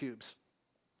Rubik's Cubes.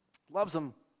 Loves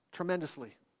them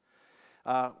tremendously.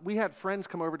 We had friends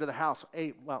come over to the house.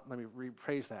 Let me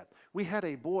rephrase that. We had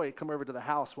a boy come over to the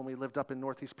house when we lived up in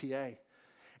Northeast PA.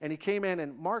 And he came in,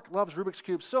 and Mark loves Rubik's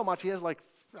Cubes so much, he has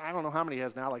I don't know how many he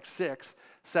has now, 6,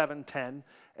 7, 10.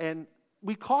 And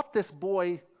we caught this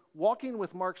boy walking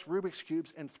with Mark's Rubik's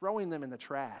Cubes and throwing them in the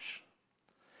trash.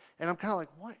 And I'm kind of like,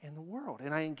 what in the world?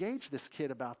 And I engaged this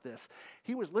kid about this.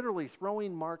 He was literally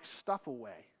throwing Mark's stuff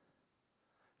away.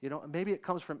 Maybe it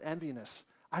comes from enviness.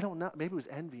 I don't know. Maybe it was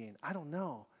envying. I don't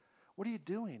know. What are you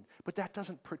doing? But that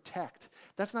doesn't protect.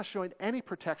 That's not showing any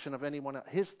protection of anyone,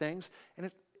 his things. And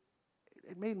it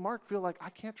made Mark feel like, I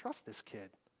can't trust this kid.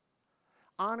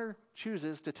 Honor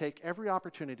chooses to take every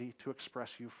opportunity to express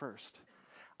you first.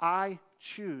 I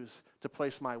choose to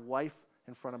place my wife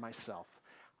in front of myself.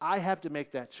 I have to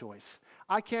make that choice.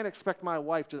 I can't expect my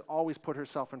wife to always put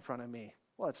herself in front of me.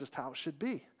 Well, it's just how it should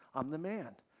be. I'm the man.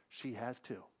 She has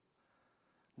too.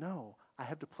 No, I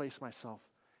have to place myself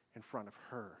in front of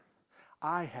her.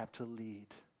 I have to lead.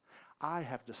 I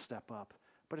have to step up.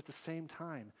 But at the same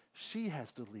time, she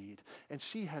has to lead and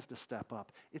she has to step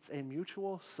up. It's a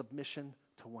mutual submission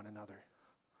to one another.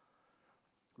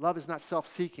 Love is not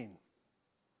self-seeking.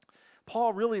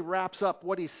 Paul really wraps up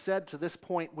what he said to this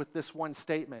point with this one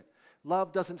statement.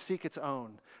 Love doesn't seek its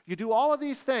own. You do all of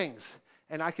these things,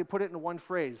 and I could put it in one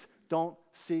phrase, don't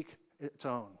seek its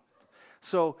own.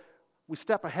 So we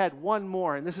step ahead one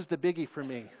more, and this is the biggie for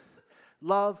me.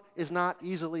 Love is not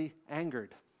easily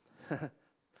angered.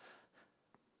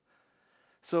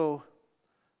 So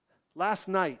last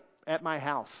night at my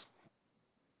house,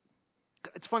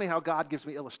 it's funny how God gives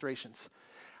me illustrations.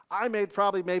 I made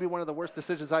maybe one of the worst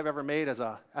decisions I've ever made as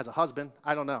a husband.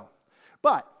 I don't know.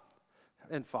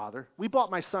 And father, we bought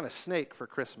my son a snake for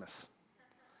Christmas.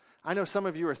 I know some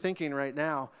of you are thinking right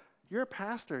now, you're a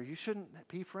pastor. You shouldn't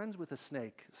be friends with a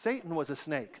snake. Satan was a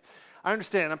snake. I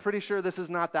understand. I'm pretty sure this is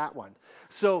not that one.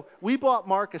 So we bought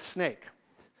Mark a snake.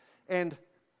 And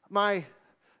my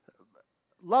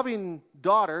loving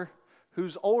daughter,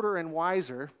 who's older and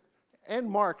wiser, and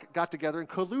Mark got together and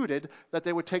colluded that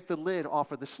they would take the lid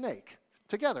off of the snake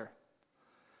together.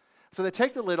 So they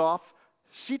take the lid off.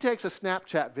 She takes a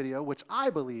Snapchat video, which I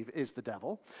believe is the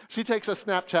devil. She takes a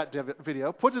Snapchat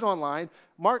video, puts it online.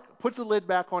 Mark puts the lid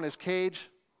back on his cage,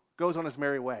 goes on his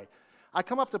merry way. I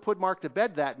come up to put Mark to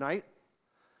bed that night,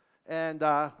 and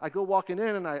I go walking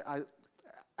in, and I,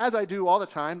 as I do all the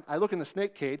time, I look in the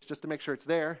snake cage just to make sure it's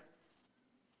there.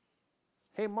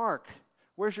 Hey, Mark,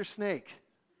 where's your snake?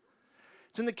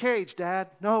 It's in the cage, Dad.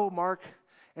 No, Mark.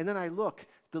 And then I look.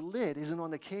 The lid isn't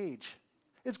on the cage.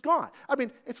 It's gone. I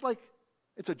mean, it's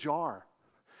a jar.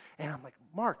 And I'm like,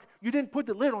 Mark, you didn't put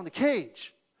the lid on the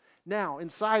cage. Now,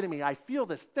 inside of me, I feel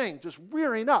this thing just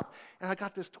rearing up. And I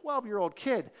got this 12-year-old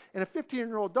kid and a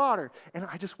 15-year-old daughter. And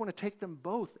I just want to take them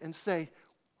both and say,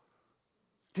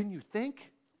 didn't you think?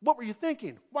 What were you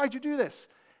thinking? Why'd you do this?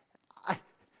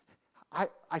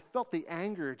 I felt the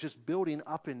anger just building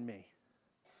up in me.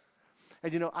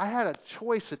 And I had a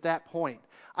choice at that point.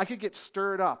 I could get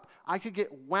stirred up. I could get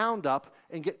wound up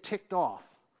and get ticked off,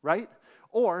 right?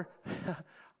 Or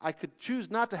I could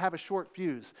choose not to have a short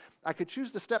fuse. I could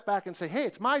choose to step back and say, hey,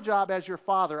 it's my job as your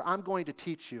father. I'm going to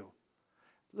teach you.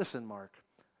 Listen, Mark,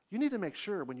 you need to make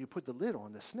sure when you put the lid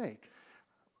on the snake.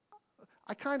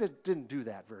 I kind of didn't do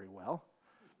that very well.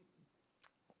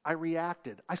 I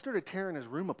reacted. I started tearing his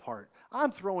room apart.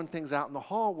 I'm throwing things out in the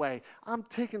hallway. I'm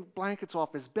taking blankets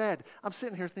off his bed. I'm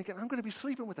sitting here thinking, I'm going to be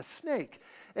sleeping with a snake.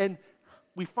 And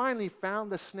we finally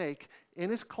found the snake in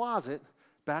his closet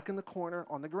back in the corner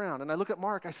on the ground. And I look at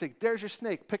Mark. I say, there's your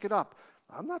snake. Pick it up.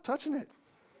 I'm not touching it.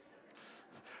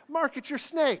 Mark, it's your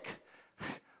snake.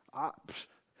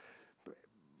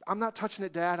 I'm not touching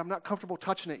it, Dad. I'm not comfortable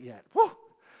touching it yet. Whew.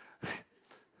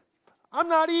 I'm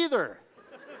not either.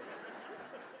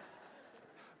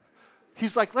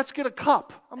 He's like, let's get a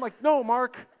cup. I'm like, no,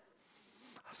 Mark.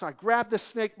 So I grab this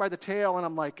snake by the tail, and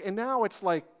I'm like, I'm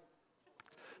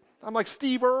like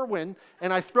Steve Irwin,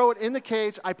 and I throw it in the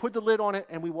cage, I put the lid on it,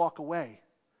 and we walk away.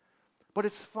 But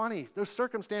it's funny, those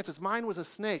circumstances, mine was a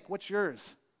snake. What's yours?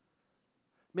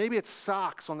 Maybe it's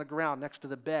socks on the ground next to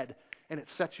the bed, and it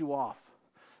sets you off.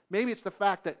 Maybe it's the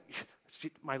fact that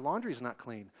my laundry's not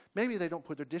clean. Maybe they don't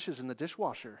put their dishes in the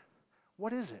dishwasher.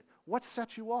 What is it? What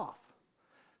sets you off?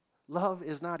 Love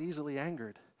is not easily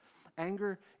angered.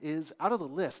 Anger is, out of the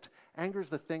list, anger is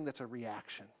the thing that's a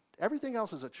reaction. Everything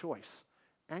else is a choice.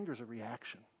 Anger is a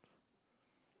reaction.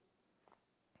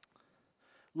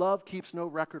 Love keeps no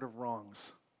record of wrongs.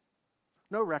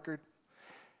 No record.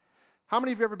 How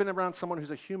many of you have ever been around someone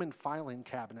who's a human filing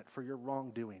cabinet for your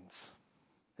wrongdoings?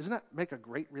 Doesn't that make a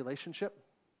great relationship?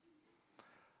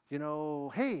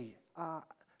 Hey,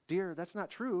 dear, that's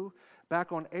not true.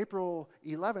 Back on April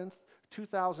 11th,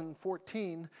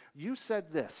 2014, you said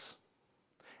this,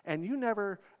 and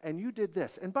you did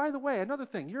this. And by the way, another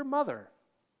thing, your mother,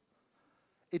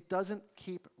 it doesn't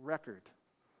keep record.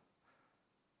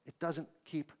 It doesn't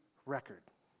keep record.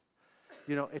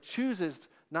 It chooses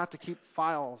not to keep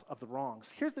files of the wrongs.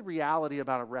 Here's the reality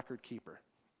about a record keeper.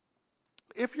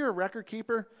 If you're a record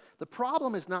keeper, the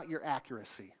problem is not your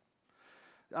accuracy.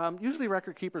 Usually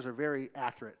record keepers are very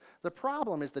accurate. The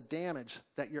problem is the damage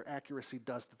that your accuracy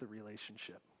does to the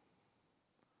relationship.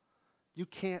 You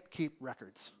can't keep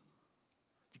records.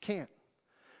 You can't.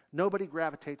 Nobody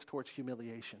gravitates towards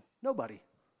humiliation. Nobody.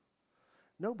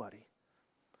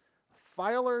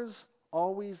 Filers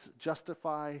always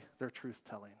justify their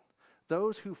truth-telling.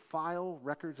 Those who file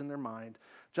records in their mind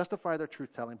justify their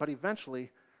truth-telling, but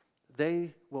eventually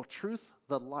they will truth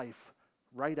the life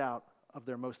right out of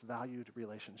their most valued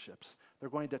relationships. They're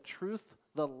going to truth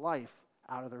the life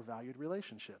out of their valued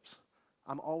relationships.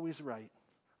 I'm always right.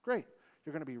 Great.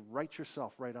 You're going to be right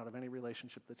yourself right out of any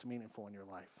relationship that's meaningful in your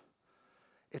life.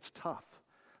 It's tough.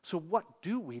 So what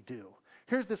do we do?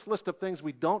 Here's this list of things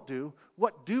we don't do.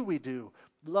 What do we do?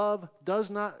 Love does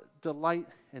not delight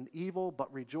in evil,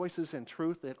 but rejoices in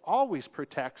truth. It always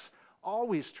protects,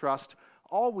 always trusts,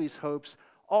 always hopes,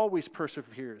 always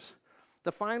perseveres.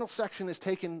 The final section is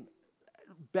taken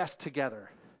best together.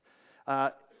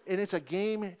 And it's a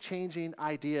game-changing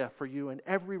idea for you in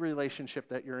every relationship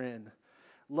that you're in.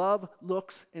 Love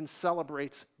looks and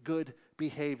celebrates good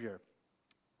behavior.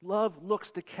 Love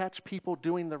looks to catch people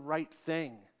doing the right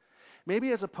thing.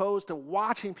 Maybe as opposed to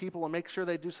watching people and make sure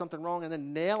they do something wrong and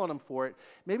then nailing them for it,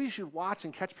 maybe you should watch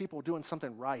and catch people doing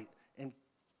something right. And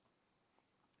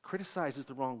criticize is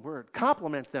the wrong word.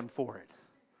 Compliment them for it.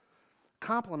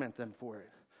 Compliment them for it.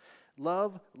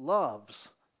 Love loves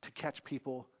to catch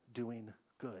people doing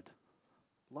good.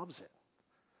 Loves it.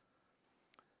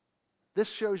 This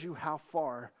shows you how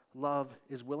far love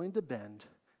is willing to bend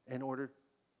in order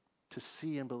to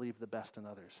see and believe the best in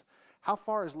others. How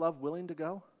far is love willing to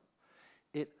go?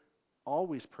 It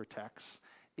always protects.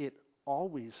 It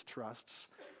always trusts.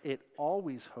 It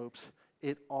always hopes.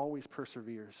 It always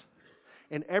perseveres.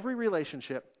 In every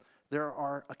relationship, there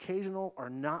are occasional or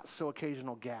not so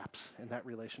occasional gaps in that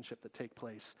relationship that take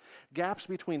place. Gaps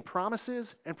between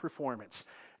promises and performance.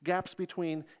 Gaps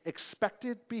between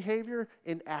expected behavior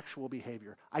and actual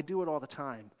behavior. I do it all the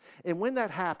time. And when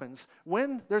that happens,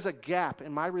 when there's a gap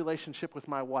in my relationship with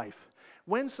my wife,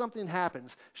 when something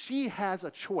happens, she has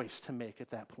a choice to make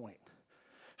at that point.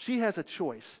 She has a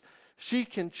choice. She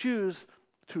can choose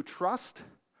to trust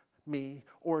me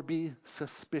or be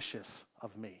suspicious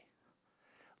of me.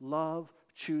 Love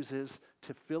chooses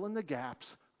to fill in the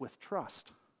gaps with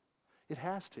trust. It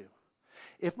has to.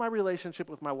 If my relationship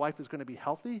with my wife is going to be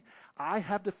healthy, I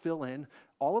have to fill in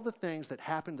all of the things that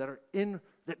happen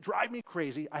that drive me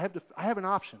crazy. I have an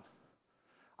option.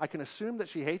 I can assume that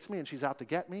she hates me and she's out to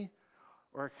get me,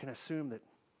 or I can assume that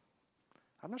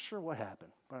I'm not sure what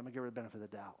happened, but I'm going to give her the benefit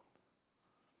of the doubt.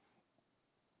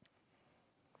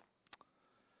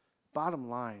 Bottom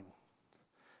line,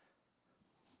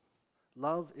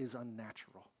 love is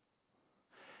unnatural.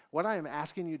 What I am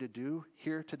asking you to do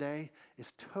here today is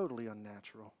totally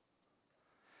unnatural.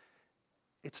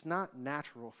 It's not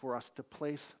natural for us to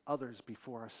place others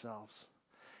before ourselves.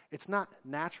 It's not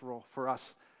natural for us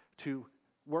to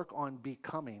work on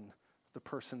becoming the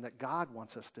person that God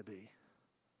wants us to be.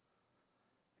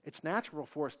 It's natural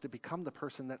for us to become the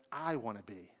person that I want to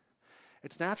be.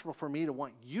 It's natural for me to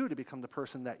want you to become the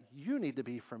person that you need to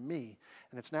be for me.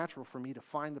 And it's natural for me to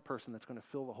find the person that's going to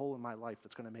fill the hole in my life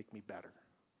that's going to make me better.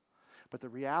 But the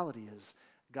reality is,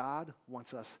 God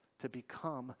wants us to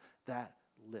become that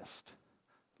list.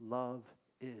 Love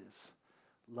is.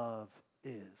 Love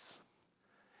is.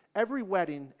 Every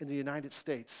wedding in the United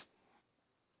States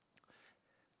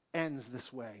ends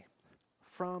this way.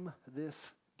 From this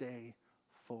day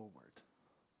forward.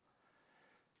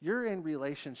 You're in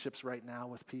relationships right now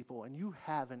with people, and you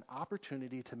have an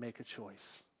opportunity to make a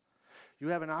choice. You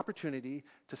have an opportunity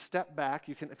to step back.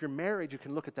 If you're married, you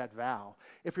can look at that vow.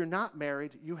 If you're not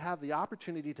married, you have the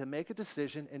opportunity to make a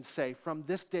decision and say, from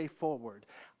this day forward,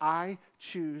 I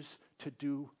choose to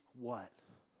do what?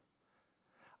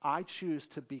 I choose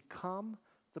to become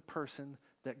the person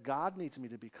that God needs me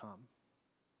to become.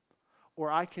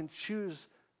 Or I can choose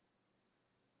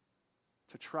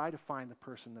to try to find the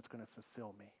person that's going to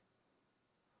fulfill me.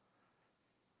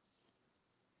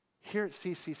 Here at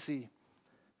CCC,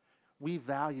 we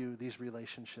value these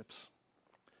relationships.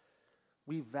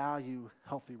 We value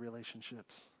healthy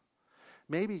relationships.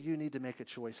 Maybe you need to make a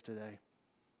choice today.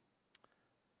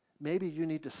 Maybe you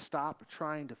need to stop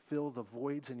trying to fill the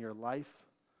voids in your life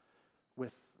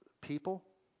with people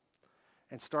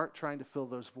and start trying to fill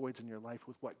those voids in your life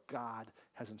with what God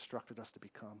has instructed us to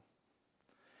become.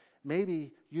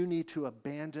 Maybe you need to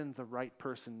abandon the right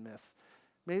person myth.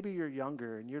 Maybe you're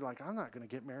younger and you're like, I'm not going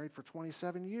to get married for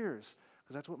 27 years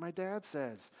because that's what my dad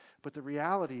says. But the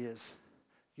reality is,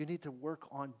 you need to work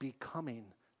on becoming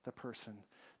the person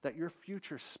that your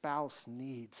future spouse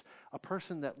needs. A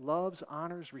person that loves,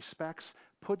 honors, respects,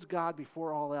 puts God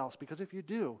before all else. Because if you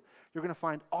do, you're going to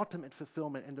find ultimate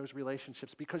fulfillment in those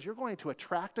relationships because you're going to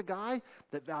attract a guy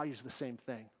that values the same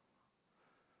thing.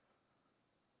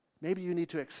 Maybe you need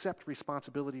to accept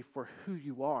responsibility for who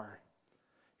you are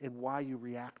and why you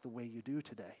react the way you do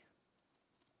today.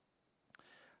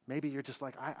 Maybe you're just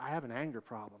like, I have an anger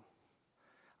problem.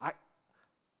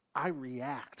 I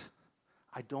react.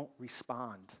 I don't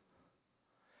respond.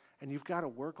 And you've got to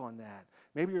work on that.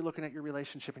 Maybe you're looking at your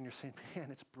relationship and you're saying, man,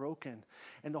 it's broken.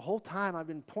 And the whole time I've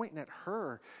been pointing at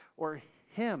her or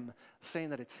him saying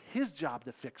that it's his job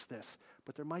to fix this.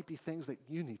 But there might be things that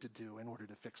you need to do in order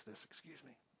to fix this. Excuse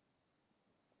me.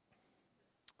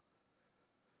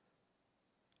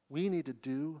 We need to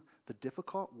do the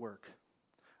difficult work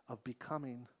of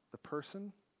becoming the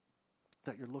person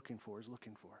that you're looking for is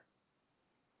looking for.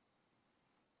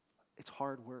 It's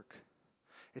hard work.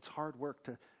 It's hard work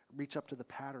to reach up to the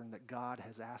pattern that God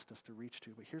has asked us to reach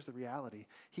to. But here's the reality.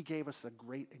 He gave us a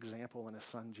great example in his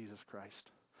son, Jesus Christ,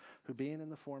 who being in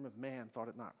the form of man thought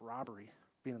it not robbery,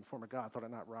 being in the form of God thought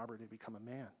it not robbery to become a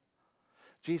man.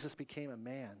 Jesus became a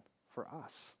man for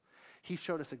us. He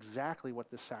showed us exactly what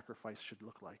this sacrifice should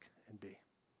look like and be.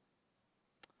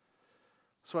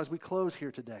 So as we close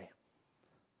here today,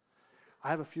 I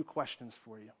have a few questions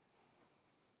for you.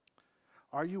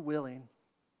 Are you willing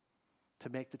to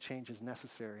make the changes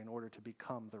necessary in order to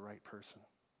become the right person?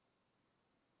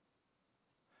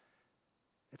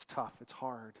 It's tough. It's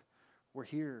hard. We're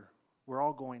here. We're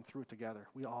all going through it together.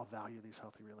 We all value these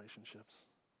healthy relationships.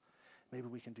 Maybe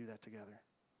we can do that together.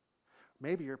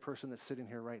 Maybe you're a person that's sitting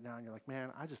here right now and you're like, man,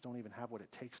 I just don't even have what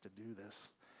it takes to do this.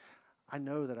 I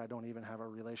know that I don't even have a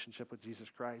relationship with Jesus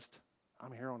Christ.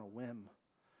 I'm here on a whim.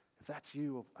 If that's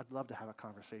you, I'd love to have a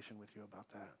conversation with you about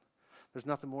that. There's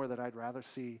nothing more that I'd rather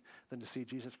see than to see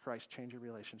Jesus Christ change your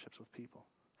relationships with people.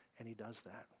 And he does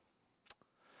that.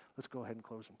 Let's go ahead and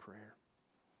close in prayer.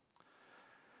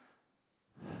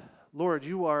 Lord,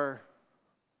 you are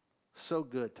so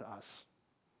good to us.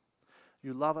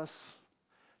 You love us.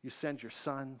 You send your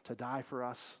son to die for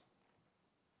us.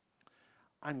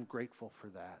 I'm grateful for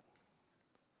that.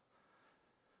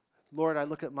 Lord, I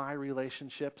look at my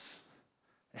relationships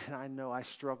And I know I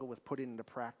struggle with putting into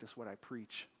practice what I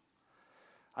preach.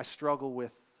 I struggle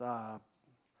with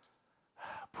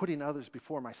putting others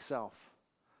before myself.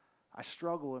 I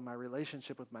struggle in my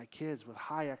relationship with my kids with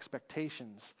high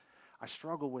expectations. I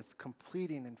struggle with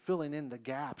completing and filling in the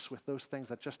gaps with those things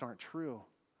that just aren't true.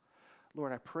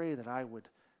 Lord, I pray that I would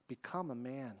become a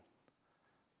man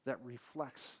that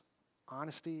reflects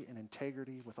honesty and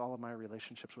integrity with all of my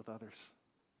relationships with others.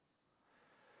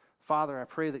 Father, I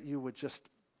pray that you would just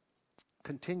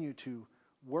continue to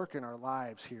work in our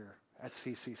lives here at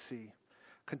CCC.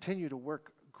 Continue to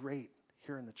work great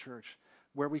here in the church,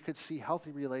 where we could see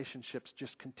healthy relationships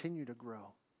just continue to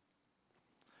grow.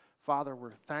 Father,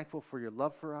 we're thankful for your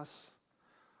love for us.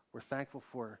 We're thankful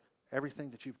for everything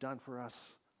that you've done for us.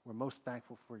 We're most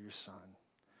thankful for your Son.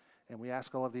 And we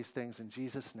ask all of these things in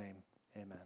Jesus' name. Amen.